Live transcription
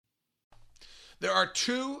There are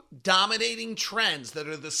two dominating trends that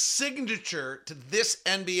are the signature to this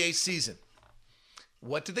NBA season.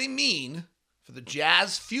 What do they mean for the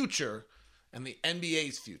Jazz future and the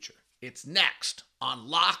NBA's future? It's next on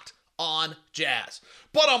Locked on Jazz.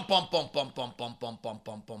 Pow.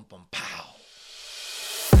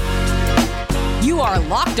 You are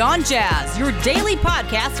Locked on Jazz, your daily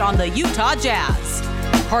podcast on the Utah Jazz.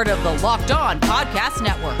 Part of the Locked On Podcast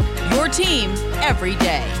Network, your team every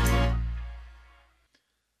day.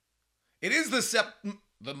 It is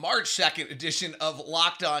the March 2nd edition of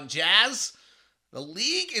Locked on Jazz. The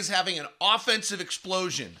league is having an offensive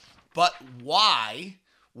explosion, but why?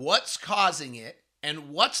 What's causing it?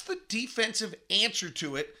 And what's the defensive answer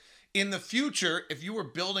to it in the future if you were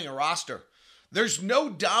building a roster? There's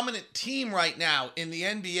no dominant team right now in the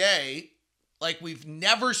NBA like we've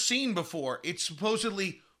never seen before. It's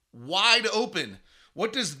supposedly wide open.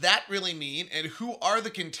 What does that really mean? And who are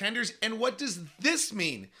the contenders? And what does this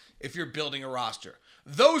mean if you're building a roster?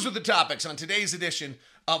 Those are the topics on today's edition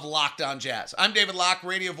of Locked on Jazz. I'm David Locke,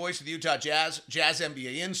 radio voice of the Utah Jazz, Jazz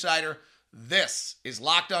NBA insider. This is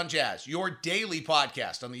Locked on Jazz, your daily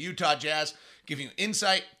podcast on the Utah Jazz, giving you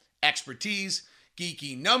insight, expertise,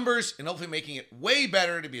 geeky numbers, and hopefully making it way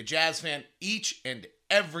better to be a Jazz fan each and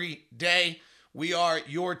every day. We are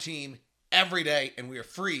your team every day, and we are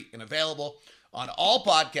free and available on all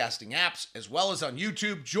podcasting apps as well as on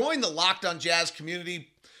YouTube. Join the Locked on Jazz community.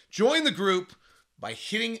 Join the group by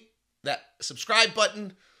hitting that subscribe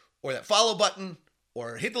button or that follow button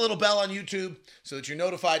or hit the little bell on YouTube so that you're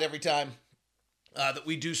notified every time that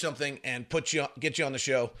we do something and get you on the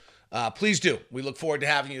show. Please do. We look forward to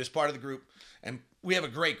having you as part of the group. And we have a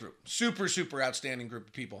great group, super outstanding group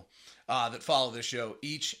of people that follow this show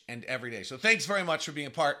each and every day. So thanks very much for being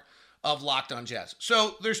a part of Locked on Jazz.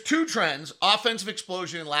 So there's two trends: offensive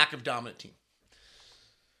explosion and lack of dominant team.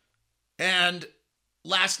 And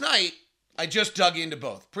last night, I just dug into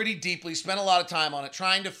both pretty deeply, spent a lot of time on it,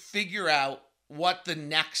 trying to figure out what the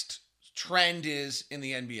next trend is in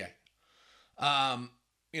the NBA.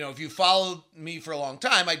 If you followed me for a long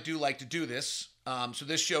time, I do like to do this. So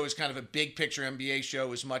this show is kind of a big picture NBA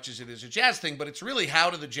show as much as it is a Jazz thing, but it's really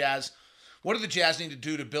what do the Jazz need to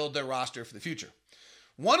do to build their roster for the future?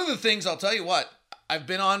 One of the things I'll tell you what, I've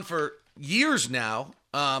been on for years now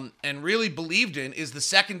and really believed in is the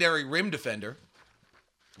secondary rim defender.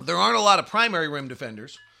 There aren't a lot of primary rim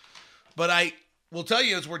defenders, but I will tell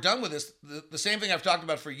you as we're done with this, the same thing I've talked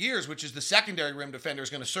about for years, which is the secondary rim defender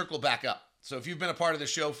is going to circle back up. So if you've been a part of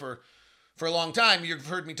this show for a long time, you've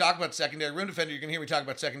heard me talk about secondary rim defender. You're going to hear me talk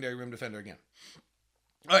about secondary rim defender again.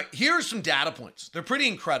 All right, here are some data points. They're pretty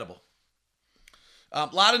incredible. A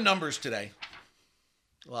lot of numbers today.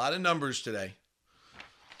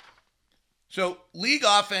 So league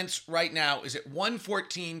offense right now is at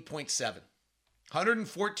 114.7.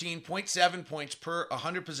 114.7 points per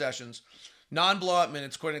 100 possessions. Non-blowout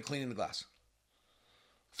minutes according to Cleaning the Glass.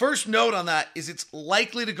 First note on that is it's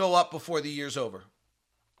likely to go up before the year's over,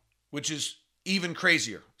 which is even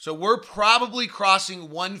crazier. So we're probably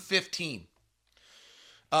crossing 115.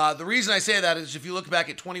 The reason I say that is if you look back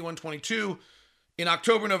at 21-22, in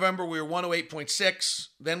October, November, we were 108.6.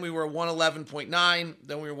 Then we were 111.9.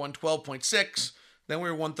 Then we were 112.6. Then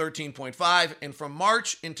we were 113.5. And from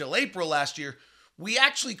March until April last year, we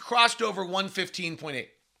actually crossed over 115.8.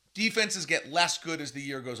 Defenses get less good as the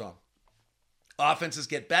year goes on. Offenses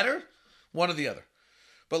get better, one or the other.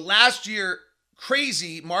 But last year,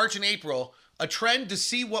 crazy, March and April, a trend to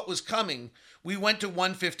see what was coming, we went to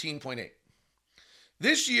 115.8.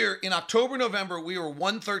 This year, in October, November, we were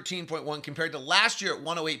 113.1 compared to last year at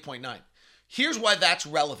 108.9. Here's why that's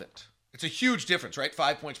relevant. It's a huge difference, right?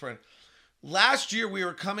 5 points per. Last year, we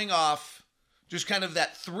were coming off just kind of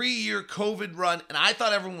that 3-year COVID run, and I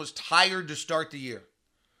thought everyone was tired to start the year.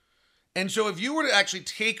 And so if you were to actually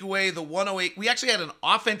take away the 108, we actually had an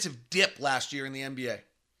offensive dip last year in the NBA.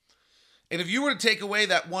 And if you were to take away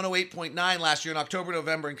that 108.9 last year in October,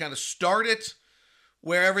 November, and kind of start it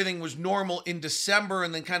where everything was normal in December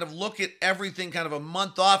and then kind of look at everything, kind of a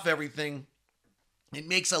month off everything, it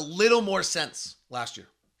makes a little more sense last year.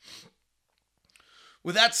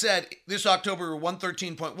 With that said, this October we were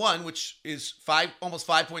 113.1, which is almost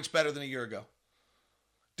 5 points better than a year ago.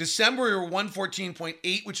 December we were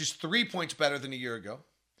 114.8, which is 3 points better than a year ago.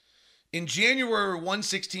 In January we were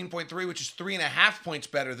 116.3, which is 3.5 points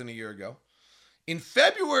better than a year ago. In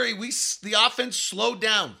February, the offense slowed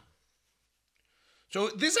down. So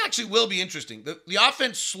this actually will be interesting. The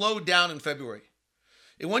offense slowed down in February.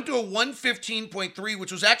 It went to a 115.3,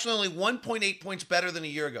 which was actually only 1.8 points better than a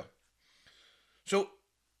year ago. So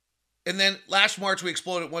And then last March, we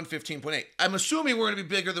exploded at 115.8. I'm assuming we're going to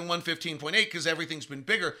be bigger than 115.8 because everything's been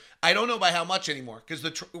bigger. I don't know by how much anymore because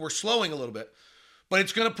we're slowing a little bit, but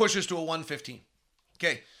it's going to push us to a 115.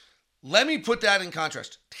 Okay, let me put that in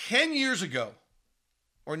contrast. 10 years ago,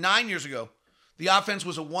 or 9 years ago, the offense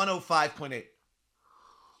was a 105.8.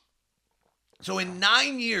 So in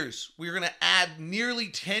 9 years, we're going to add nearly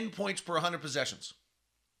 10 points per 100 possessions.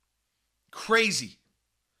 Crazy.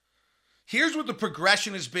 Here's what the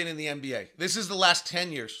progression has been in the NBA. This is the last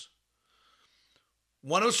 10 years.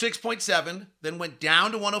 106.7, then went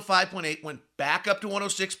down to 105.8, went back up to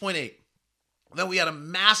 106.8. Then we had a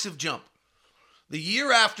massive jump. The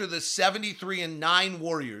year after the 73-9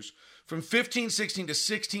 Warriors, from 15-16 to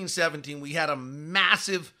 16-17, we had a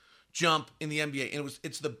massive jump in the NBA. And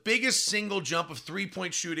it's the biggest single jump of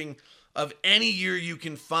three-point shooting of any year you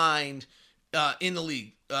can find in the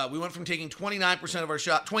league. We went from taking 26% of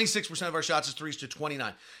our shots as threes to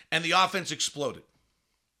 29. And the offense exploded.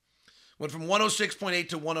 Went from 106.8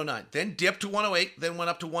 to 109. Then dipped to 108. Then went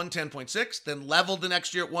up to 110.6. Then leveled the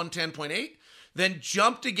next year at 110.8. Then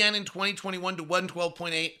jumped again in 2021 to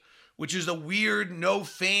 112.8, which is a weird, no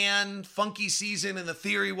fan, funky season. And the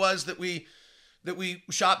theory was that we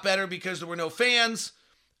shot better because there were no fans.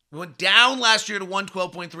 We went down last year to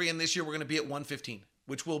 112.3, and this year we're going to be at 115,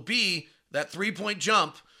 which will be that three-point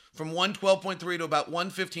jump from 112.3 to about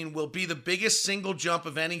 115 will be the biggest single jump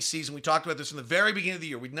of any season. We talked about this in the very beginning of the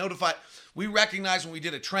year. We recognized when we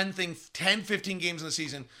did a trend thing, 10, 15 games in the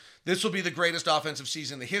season, this will be the greatest offensive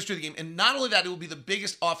season in the history of the game. And not only that, it will be the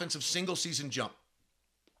biggest offensive single-season jump.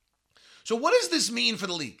 So what does this mean for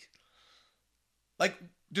the league? Like,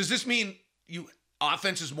 does this mean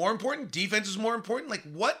offense is more important? Defense is more important? Like,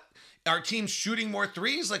 what? Are teams shooting more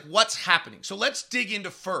threes? Like, what's happening? So let's dig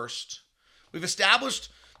into first. We've established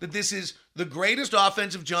that this is the greatest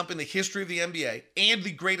offensive jump in the history of the NBA and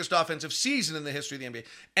the greatest offensive season in the history of the NBA,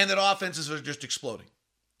 and that offenses are just exploding.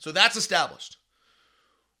 So that's established.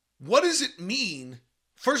 What does it mean?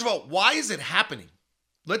 First of all, why is it happening?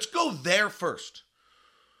 Let's go there first.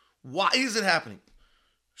 Why is it happening?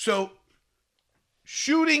 So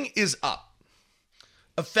shooting is up.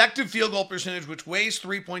 Effective field goal percentage, which weighs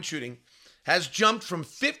three-point shooting, has jumped from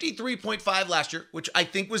 53.5 last year, which I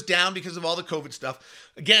think was down because of all the COVID stuff.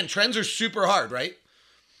 Again, trends are super hard, right?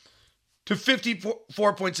 To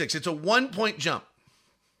 54.6. It's a 1-point jump.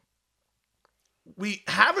 We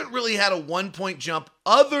haven't really had a 1-point jump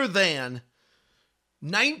other than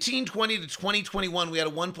 1920 to 2021. We had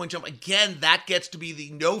a 1-point jump. Again, that gets to be the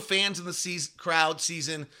no fans in the crowd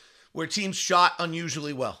season where teams shot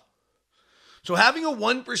unusually well. So having a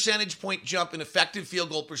 1 percentage point jump in effective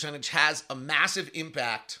field goal percentage has a massive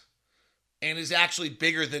impact and is actually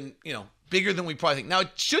bigger than we probably think. Now,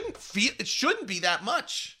 it shouldn't be that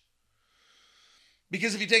much.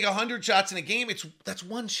 Because if you take 100 shots in a game, that's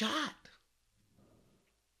one shot.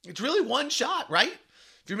 It's really one shot, right?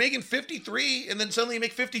 If you're making 53 and then suddenly you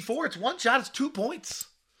make 54, it's one shot, it's 2 points.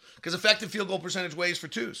 Because effective field goal percentage weighs for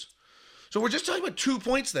twos. So we're just talking about 2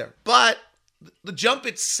 points there. But the jump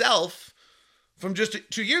itself from just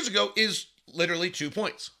 2 years ago is literally 2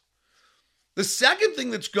 points. The second thing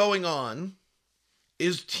that's going on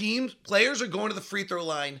is players are going to the free throw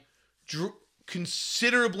line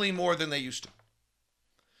considerably more than they used to.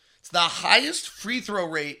 It's the highest free throw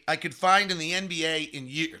rate I could find in the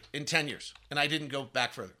NBA in 10 years. And I didn't go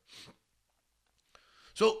back further.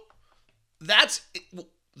 So that's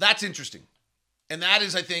interesting. And that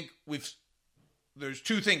is, I think, there's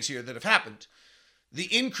two things here that have happened.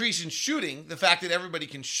 The increase in shooting, the fact that everybody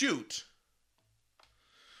can shoot,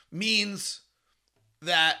 means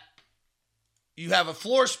that you have a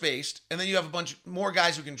floor spaced, and then you have a bunch more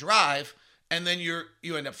guys who can drive, and then you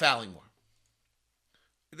end up fouling more.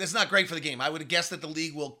 That's not great for the game. I would have guessed that the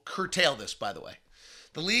league will curtail this, by the way.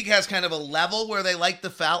 The league has kind of a level where they like the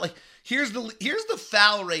foul. Like, here's the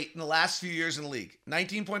foul rate in the last few years in the league.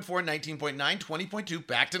 19.4, 19.9, 20.2,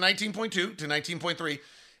 back to 19.2 to 19.3,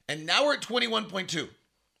 and now we're at 21.2.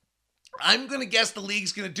 I'm going to guess the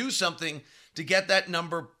league's going to do something to get that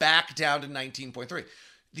number back down to 19.3.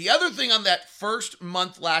 The other thing on that first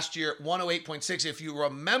month last year, 108.6, if you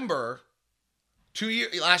remember,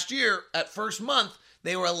 last year at first month,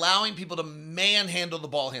 they were allowing people to manhandle the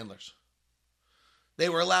ball handlers. They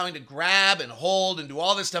were allowing to grab and hold and do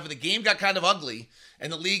all this stuff, and the game got kind of ugly,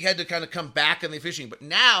 and the league had to kind of come back on the officiating. But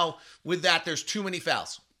now, with that, there's too many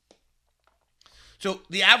fouls. So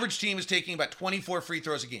the average team is taking about 24 free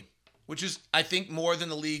throws a game, which is, I think, more than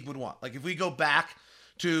the league would want. Like, if we go back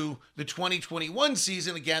to the 2021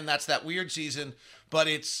 season. Again, that's that weird season, but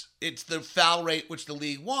it's the foul rate which the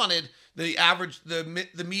league wanted.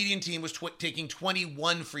 The median team was taking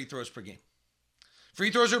 21 free throws per game.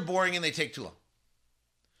 Free throws are boring and they take too long.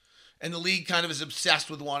 And the league kind of is obsessed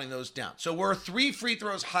with wanting those down. So we're 3 free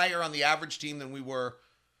throws higher on the average team than we were.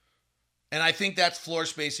 And I think that's floor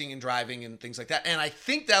spacing and driving and things like that. And I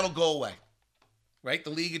think that'll go away, right? The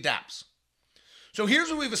league adapts. So here's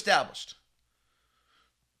what we've established.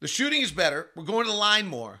 The shooting is better. We're going to the line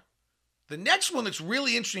more. The next one that's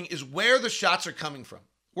really interesting is where the shots are coming from.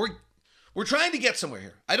 We're trying to get somewhere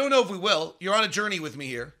here. I don't know if we will. You're on a journey with me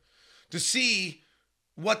here to see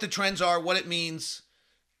what the trends are, what it means.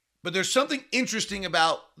 But there's something interesting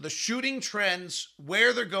about the shooting trends,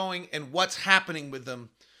 where they're going, and what's happening with them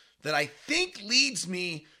that I think leads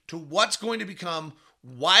me to what's going to become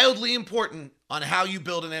wildly important on how you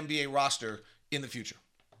build an NBA roster in the future.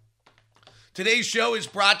 Today's show is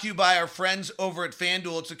brought to you by our friends over at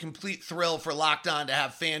FanDuel. It's a complete thrill for Locked On to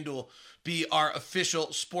have FanDuel be our official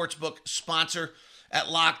sportsbook sponsor at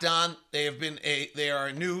Locked On. They are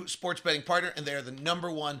a new sports betting partner, and they are the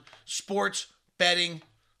 #1 sports betting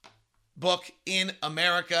book in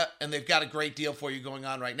America, and they've got a great deal for you going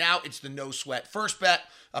on right now. It's the no sweat first bet,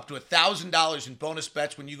 up to $1,000 in bonus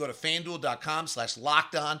bets when you go to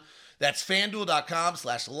FanDuel.com/lockedon. That's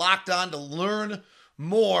FanDuel.com/lockedon to learn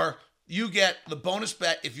more. You get the bonus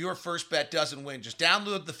bet if your first bet doesn't win. Just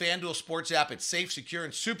download the FanDuel Sports app. It's safe, secure,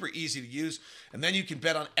 and super easy to use. And then you can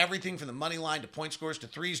bet on everything from the money line to point scores to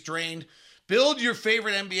threes drained. Build your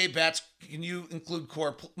favorite NBA bets. Can you include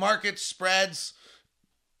core markets, spreads,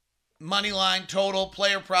 money line, total,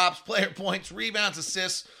 player props, player points, rebounds,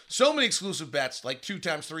 assists. So many exclusive bets, like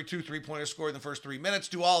 2x3, 2 3-pointers scored in the first 3 minutes.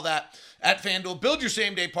 Do all that at FanDuel. Build your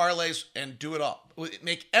same-day parlays and do it all.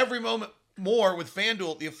 Make every moment more with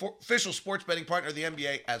FanDuel, the official sports betting partner of the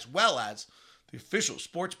NBA, as well as the official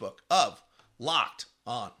sportsbook of Locked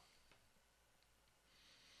On.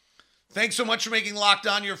 Thanks so much for making Locked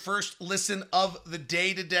On your first listen of the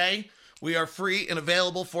day today. We are free and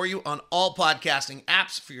available for you on all podcasting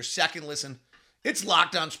apps for your second listen. It's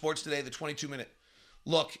Locked On Sports Today, the 22-minute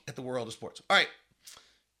look at the world of sports. All right.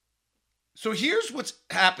 So here's what's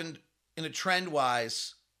happened in a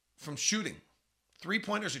trend-wise from shooting.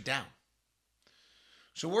 3-pointers are down.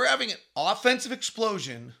 So we're having an offensive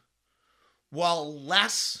explosion while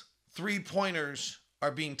less 3-pointers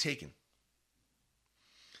are being taken.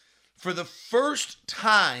 For the first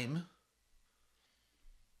time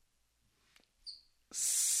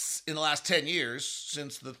in the last 10 years,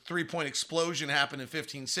 since the 3-point explosion happened in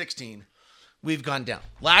 15-16, we've gone down.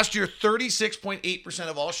 Last year, 36.8%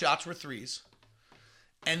 of all shots were threes.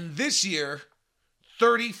 And this year,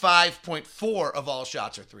 35.4% of all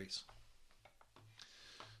shots are threes.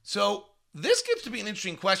 So this gets to be an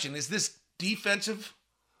interesting question. Is this defensive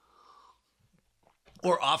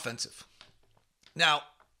or offensive? Now,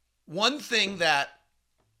 one thing that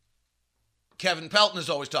Kevin Pelton has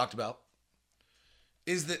always talked about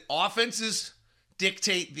is that offenses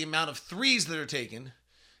dictate the amount of threes that are taken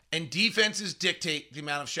and defenses dictate the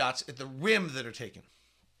amount of shots at the rim that are taken.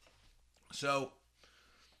 So,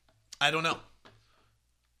 I don't know.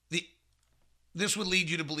 This would lead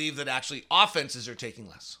you to believe that actually offenses are taking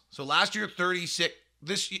less. So last year,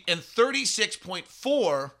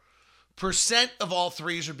 36.4% of all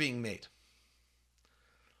threes are being made.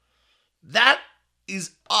 That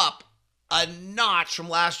is up a notch from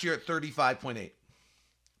last year at 35.8%.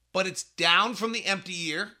 But it's down from the empty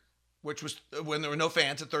year, which was when there were no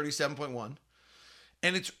fans, at 37.1%.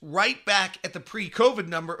 And it's right back at the pre-COVID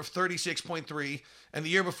number of 36.3%, and the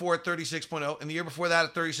year before at 36.0%, and the year before that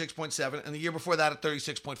at 36.7%, and the year before that at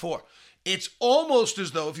 36.4%. It's almost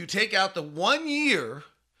as though if you take out the 1 year,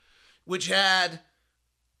 which had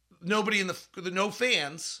nobody in the no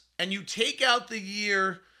fans, and you take out the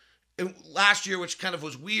year last year, which kind of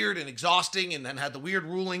was weird and exhausting, and then had the weird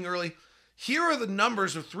ruling early. Here are the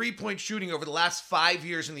numbers of 3-point shooting over the last 5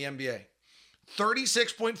 years in the NBA: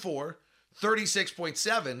 36.4%.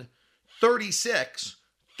 36.7, 36,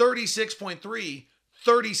 36.3,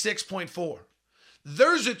 36.4.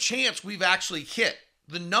 There's a chance we've actually hit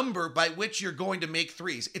the number by which you're going to make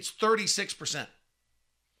threes. It's 36%.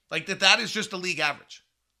 Like that is just the league average.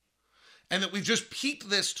 And that we've just peaked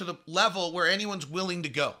this to the level where anyone's willing to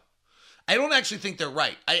go. I don't actually think they're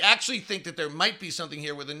right. I actually think that there might be something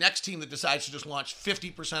here where the next team that decides to just launch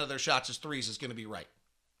 50% of their shots as threes is going to be right.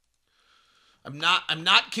 I'm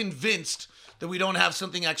not convinced that we don't have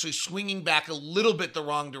something actually swinging back a little bit the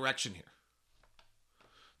wrong direction here.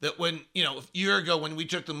 That when, a year ago when we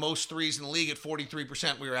took the most threes in the league at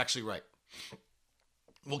 43%, we were actually right.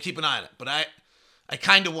 We'll keep an eye on it. But I I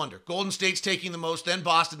kind of wonder. Golden State's taking the most, then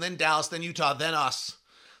Boston, then Dallas, then Utah, then us.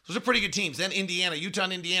 Those are pretty good teams. Then Indiana. Utah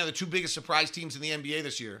and Indiana, the two biggest surprise teams in the NBA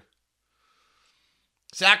this year.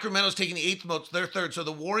 Sacramento's taking the 8th most. They're third. So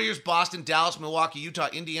the Warriors, Boston, Dallas, Milwaukee, Utah,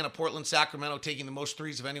 Indiana, Portland, Sacramento taking the most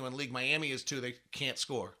threes of anyone in the league. Miami is 2. They can't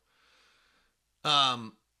score.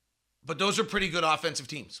 But those are pretty good offensive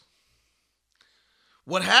teams.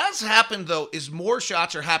 What has happened, though, is more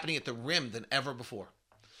shots are happening at the rim than ever before,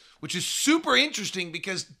 which is super interesting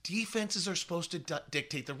because defenses are supposed to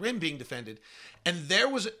dictate the rim being defended. And there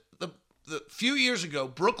was the few years ago,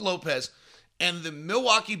 Brook Lopez and the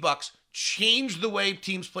Milwaukee Bucks changed the way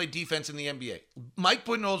teams play defense in the NBA. Mike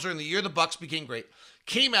Budenholzer, in the year the Bucks became great,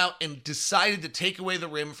 came out and decided to take away the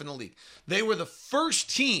rim from the league. They were the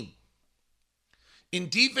first team in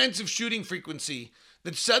defensive shooting frequency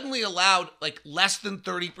that suddenly allowed like less than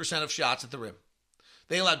 30% of shots at the rim.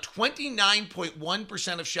 They allowed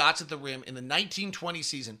 29.1% of shots at the rim in the 1920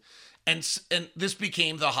 season, and this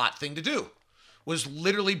became the hot thing to do. Was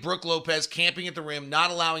literally Brook Lopez camping at the rim, not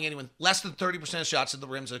allowing anyone. Less than 30% of shots at the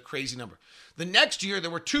rim is a crazy number. The next year, there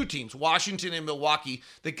were two teams, Washington and Milwaukee,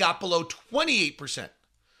 that got below 28%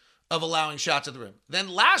 of allowing shots at the rim. Then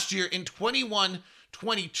last year, in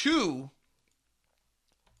 21-22,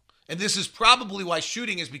 and this is probably why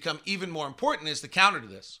shooting has become even more important as the counter to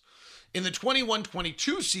this. In the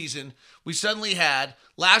 21-22 season,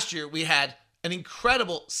 last year, we had an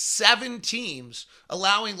incredible 7 teams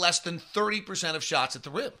allowing less than 30% of shots at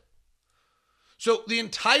the rim. So the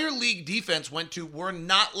entire league defense went to, we're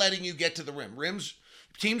not letting you get to the rim.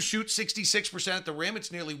 Teams shoot 66% at the rim.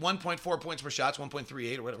 It's nearly 1.4 points per shot,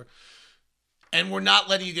 1.38 or whatever. And we're not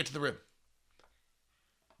letting you get to the rim.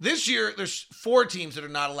 This year, there's 4 teams that are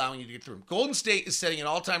not allowing you to get to the rim. Golden State is setting an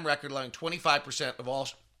all-time record, allowing 25% of all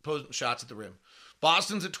opposing shots at the rim.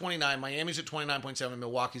 Boston's at 29, Miami's at 29.7,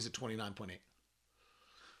 Milwaukee's at 29.8.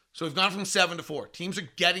 So we've gone from 7 to 4. Teams are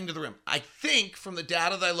getting to the rim. I think from the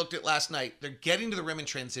data that I looked at last night, they're getting to the rim in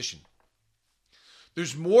transition.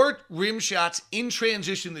 There's more rim shots in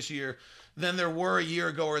transition this year than there were a year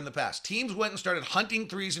ago or in the past. Teams went and started hunting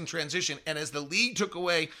threes in transition, and as the league took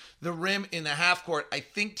away the rim in the half court, I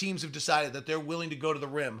think teams have decided that they're willing to go to the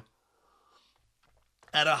rim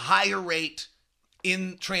at a higher rate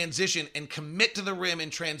in transition and commit to the rim in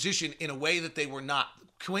transition in a way that they were not.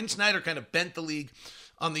 Quinn Snyder kind of bent the league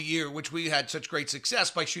on the year, which we had such great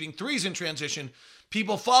success by shooting threes in transition.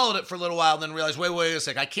 People followed it for a little while and then realized, wait a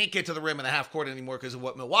sec, I can't get to the rim in the half court anymore because of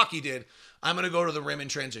what Milwaukee did. I'm going to go to the rim in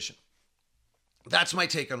transition. That's my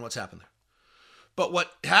take on what's happened there. But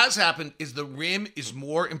what has happened is the rim is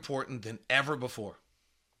more important than ever before.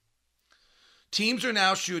 Teams are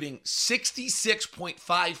now shooting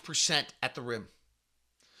 66.5% at the rim.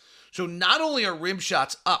 So not only are rim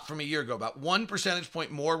shots up from a year ago, about 1 percentage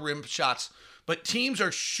point more rim shots, but teams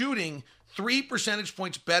are shooting 3 percentage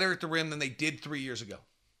points better at the rim than they did 3 years ago.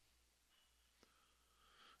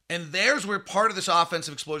 And there's where part of this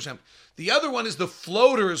offensive explosion happened. The other one is the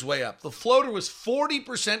floater is way up. The floater was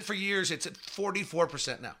 40% for years. It's at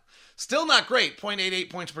 44% now. Still not great, 0.88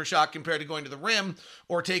 points per shot compared to going to the rim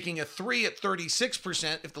or taking a 3 at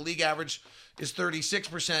 36%. If the league average is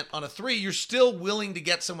 36% on a 3, you're still willing to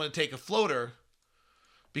get someone to take a floater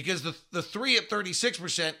because the 3 at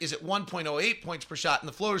 36% is at 1.08 points per shot and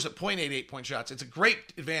the floater's at 0.88 point shots. It's a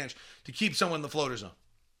great advantage to keep someone in the floater zone.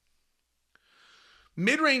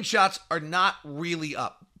 Mid-range shots are not really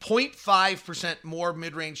up. 0.5% more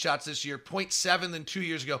mid-range shots this year, 0.7 than 2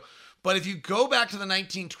 years ago. But if you go back to the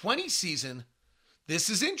 1920 season, this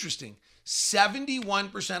is interesting.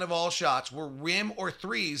 71% of all shots were rim or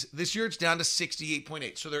threes. This year it's down to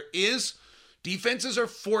 68.8. So defenses are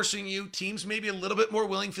forcing you. Teams may be a little bit more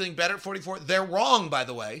willing, feeling better at 44. They're wrong, by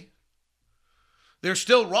the way. They're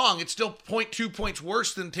still wrong. It's still 0.2 points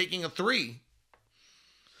worse than taking a 3.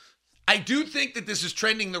 I do think that this is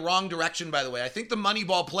trending the wrong direction, by the way. I think the money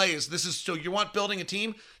ball play is so you want building a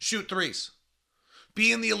team, shoot threes.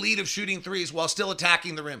 Be in the elite of shooting threes while still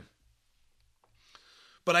attacking the rim.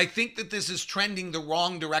 But I think that this is trending the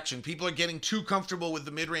wrong direction. People are getting too comfortable with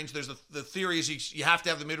the mid-range. There's the theory is you have to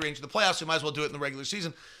have the mid-range in the playoffs. You might as well do it in the regular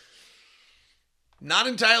season. Not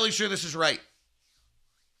entirely sure this is right.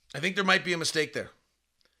 I think there might be a mistake there.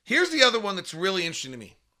 Here's the other one that's really interesting to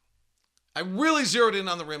me. I really zeroed in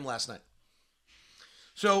on the rim last night.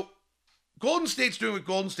 So Golden State's doing what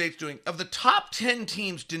Golden State's doing. Of the top 10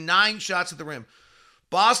 teams denying shots at the rim,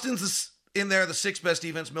 Boston's in there, the 6th best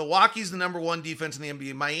defense. Milwaukee's the number 1 defense in the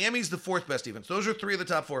NBA. Miami's the 4th best defense. Those are 3 of the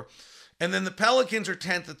top 4. And then the Pelicans are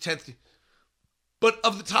 10th. But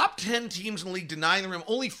of the top 10 teams in the league denying the rim,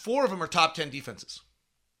 only 4 of them are top 10 defenses.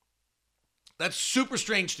 That's super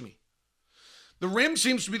strange to me. The rim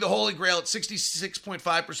seems to be the holy grail at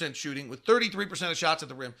 66.5% shooting with 33% of shots at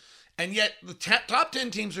the rim. And yet the top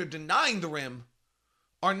 10 teams who are denying the rim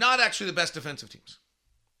are not actually the best defensive teams.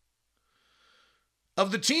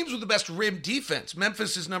 Of the teams with the best rim defense,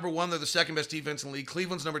 Memphis is number 1. They're the second best defense in the league.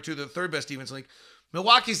 Cleveland's number 2. They're the third best defense in the league.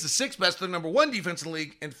 Milwaukee's the 6th best. They're number 1 defense in the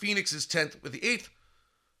league. And Phoenix is 10th with the 8th.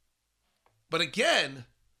 But again,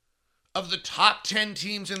 of the top 10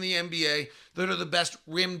 teams in the NBA that are the best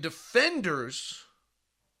rim defenders,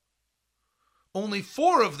 only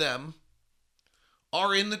 4 of them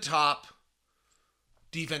are in the top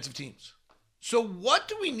defensive teams. So what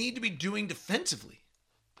do we need to be doing defensively?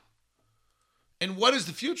 And what is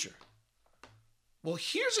the future? Well,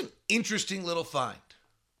 here's an interesting little find.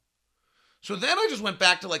 So then I just went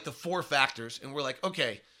back to like the 4 factors and we're like,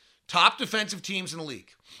 okay, top defensive teams in the league.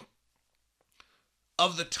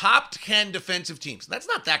 Of the top 10 defensive teams, that's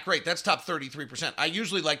not that great. That's top 33%. I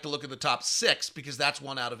usually like to look at the top 6 because that's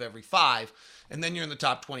 1 out of every 5. And then you're in the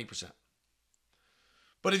top 20%.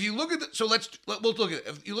 But if you look at we'll look at it.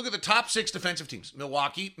 If you look at the top 6 defensive teams,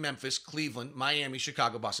 Milwaukee, Memphis, Cleveland, Miami,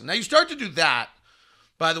 Chicago, Boston. Now you start to do that,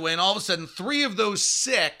 by the way, and all of a sudden 3 of those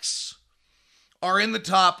 6 are in the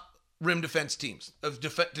top rim defense teams of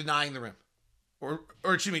denying the rim. Or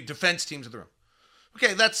excuse me, defense teams of the rim.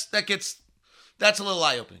 Okay, that's a little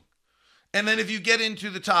eye-opening. And then if you get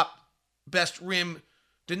into the top best rim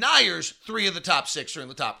deniers, 3 of the top 6 are in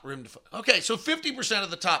the top rim. Okay, so 50% of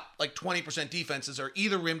the top, 20% defenses are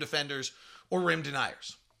either rim defenders or rim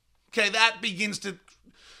deniers. Okay, that begins to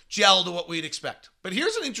gel to what we'd expect. But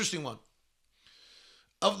here's an interesting one.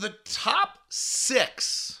 Of the top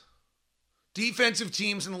 6 defensive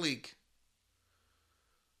teams in the league,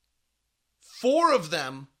 4 of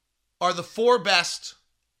them are the 4 best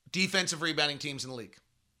defensive rebounding teams in the league.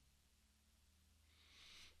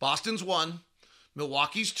 Boston's 1,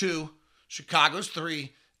 Milwaukee's 2, Chicago's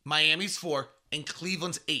 3, Miami's 4, and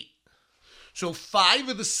Cleveland's 8. So 5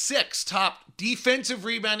 of the 6 top defensive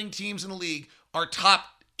rebounding teams in the league are top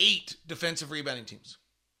 8 defensive rebounding teams.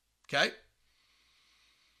 Okay?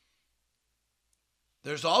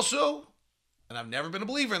 There's also, and I've never been a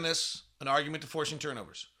believer in this, an argument to forcing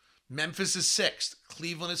turnovers. Memphis is 6th,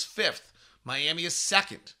 Cleveland is 5th, Miami is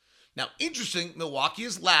 2nd. Now, interesting, Milwaukee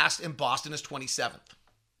is last and Boston is 27th.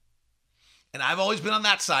 And I've always been on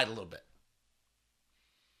that side a little bit.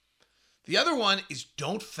 The other one is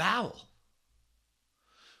don't foul.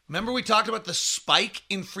 Remember we talked about the spike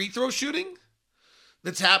in free throw shooting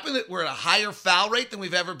that's happened? That we're at a higher foul rate than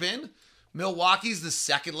we've ever been. Milwaukee's the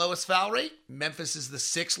 2nd lowest foul rate. Memphis is the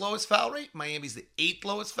 6th lowest foul rate. Miami's the 8th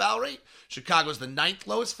lowest foul rate. Chicago's the 9th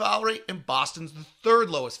lowest foul rate. And Boston's the 3rd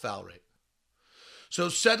lowest foul rate. So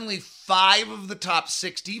suddenly 5 of the top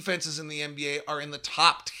 6 defenses in the NBA are in the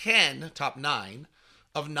top 10, top 9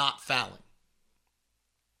 of not fouling.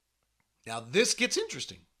 Now this gets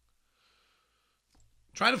interesting.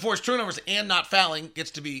 Trying to force turnovers and not fouling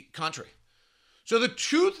gets to be contrary. So the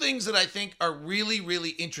 2 things that I think are really,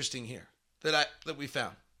 really interesting here that we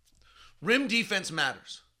found. Rim defense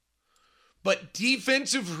matters. But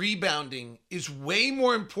defensive rebounding is way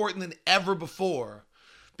more important than ever before.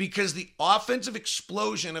 Because the offensive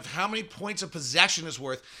explosion of how many points a possession is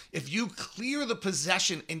worth, if you clear the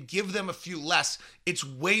possession and give them a few less, it's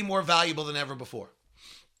way more valuable than ever before.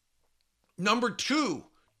 Number 2,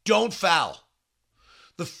 don't foul.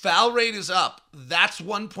 The foul rate is up. That's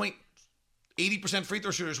 80% free throw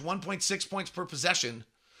shooters, 1.6 points per possession.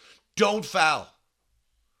 Don't foul.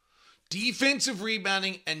 Defensive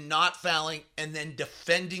rebounding and not fouling and then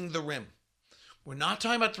defending the rim. We're not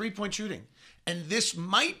talking about 3-point shooting. And this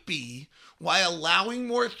might be why allowing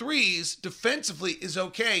more threes defensively is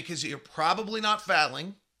okay, because you're probably not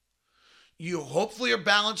fouling. You hopefully are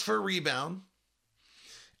balanced for a rebound.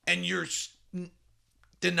 And you're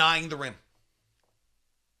denying the rim.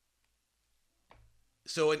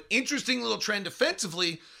 So an interesting little trend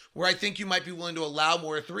defensively where I think you might be willing to allow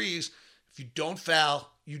more threes. If you don't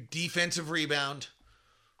foul, you defensive rebound.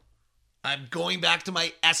 I'm going back to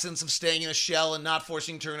my essence of staying in a shell and not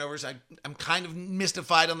forcing turnovers. I'm kind of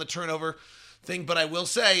mystified on the turnover thing, but I will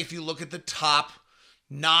say if you look at the top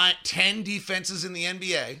 10 defenses in the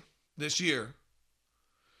NBA this year,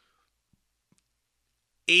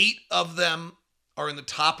 8 of them are in the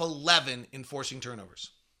top 11 in forcing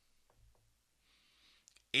turnovers.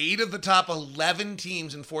 8 of the top 11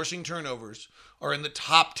 teams in forcing turnovers are in the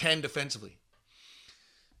top 10 defensively.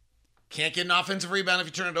 Can't get an offensive rebound if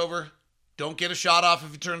you turn it over. Don't get a shot off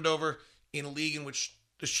if you turn it over in a league in which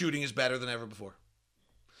the shooting is better than ever before.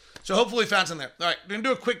 So hopefully we found something there. All right, we're going to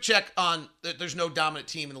do a quick check on there's no dominant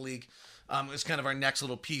team in the league. It's kind of our next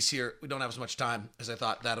little piece here. We don't have as much time as I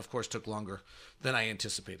thought. That, of course, took longer than I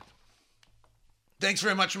anticipated. Thanks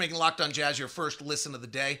very much for making Locked On Jazz your first listen of the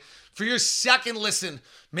day. For your second listen,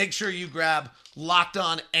 make sure you grab Locked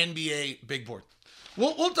On NBA Big Board.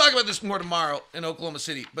 We'll talk about this more tomorrow in Oklahoma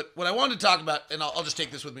City, but what I wanted to talk about, and I'll just take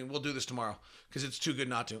this with me, we'll do this tomorrow because it's too good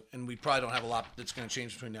not to, and we probably don't have a lot that's going to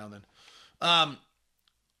change between now and then.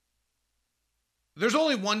 There's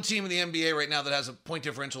only one team in the NBA right now that has a point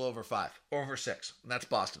differential over 5, or over 6, and that's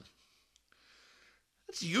Boston.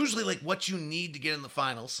 That's usually like what you need to get in the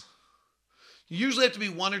finals. You usually have to be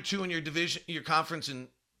 1 or 2 in your division, your conference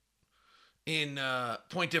in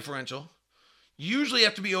point differential. You usually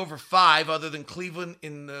have to be over 5, other than Cleveland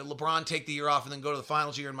in LeBron take the year off and then go to the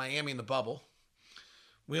finals year in Miami in the bubble.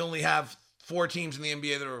 We only have 4 teams in the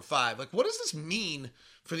NBA that are over 5. Like, what does this mean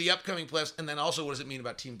for the upcoming playoffs? And then also, what does it mean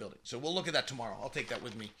about team building? So we'll look at that tomorrow. I'll take that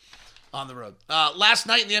with me on the road. Last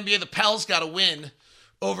night in the NBA, the Pels got a win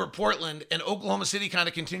over Portland, and Oklahoma City kind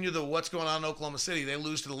of continued the what's going on in Oklahoma City. They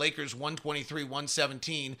lose to the Lakers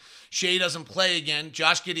 123-117. Shea doesn't play again.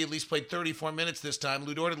 Josh Giddey at least played 34 minutes this time.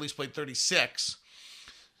 Lou Dort at least played 36.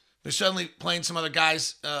 They're suddenly playing some other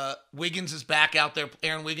guys. Wiggins is back out there.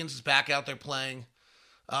 Aaron Wiggins is back out there playing.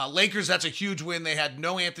 Lakers, that's a huge win. They had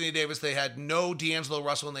no Anthony Davis. They had no D'Angelo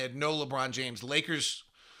Russell, and they had no LeBron James. Lakers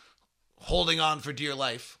holding on for dear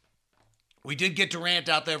life. We did get Durant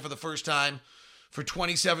out there for the first time for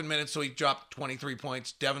 27 minutes, so he dropped 23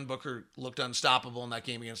 points. Devin Booker looked unstoppable in that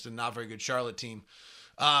game against a not very good Charlotte team.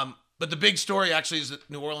 But the big story actually is that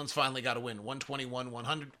New Orleans finally got a win,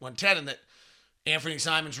 121-110, and that Anthony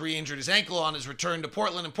Simons re-injured his ankle on his return to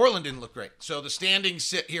Portland, and Portland didn't look great. So the standings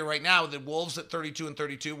sit here right now. The Wolves at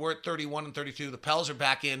 32-32. We're at 31-32. The Pels are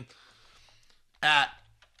back in at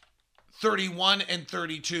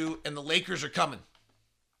 31-32, and the Lakers are coming.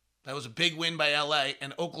 That was a big win by LA,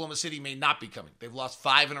 and Oklahoma City may not be coming. They've lost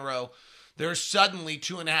 5 in a row. They're suddenly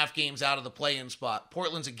 2.5 games out of the play-in spot.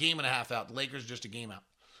 Portland's a game and a half out. The Lakers just a game out.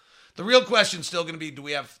 The real question is still going to be, do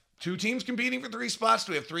we have 2 teams competing for 3 spots?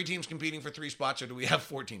 Do we have 3 teams competing for 3 spots? Or do we have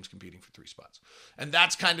 4 teams competing for 3 spots? And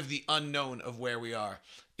that's kind of the unknown of where we are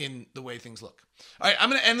in the way things look. All right,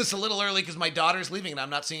 I'm going to end this a little early because my daughter's leaving and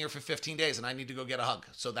I'm not seeing her for 15 days and I need to go get a hug.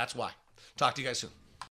 So that's why. Talk to you guys soon.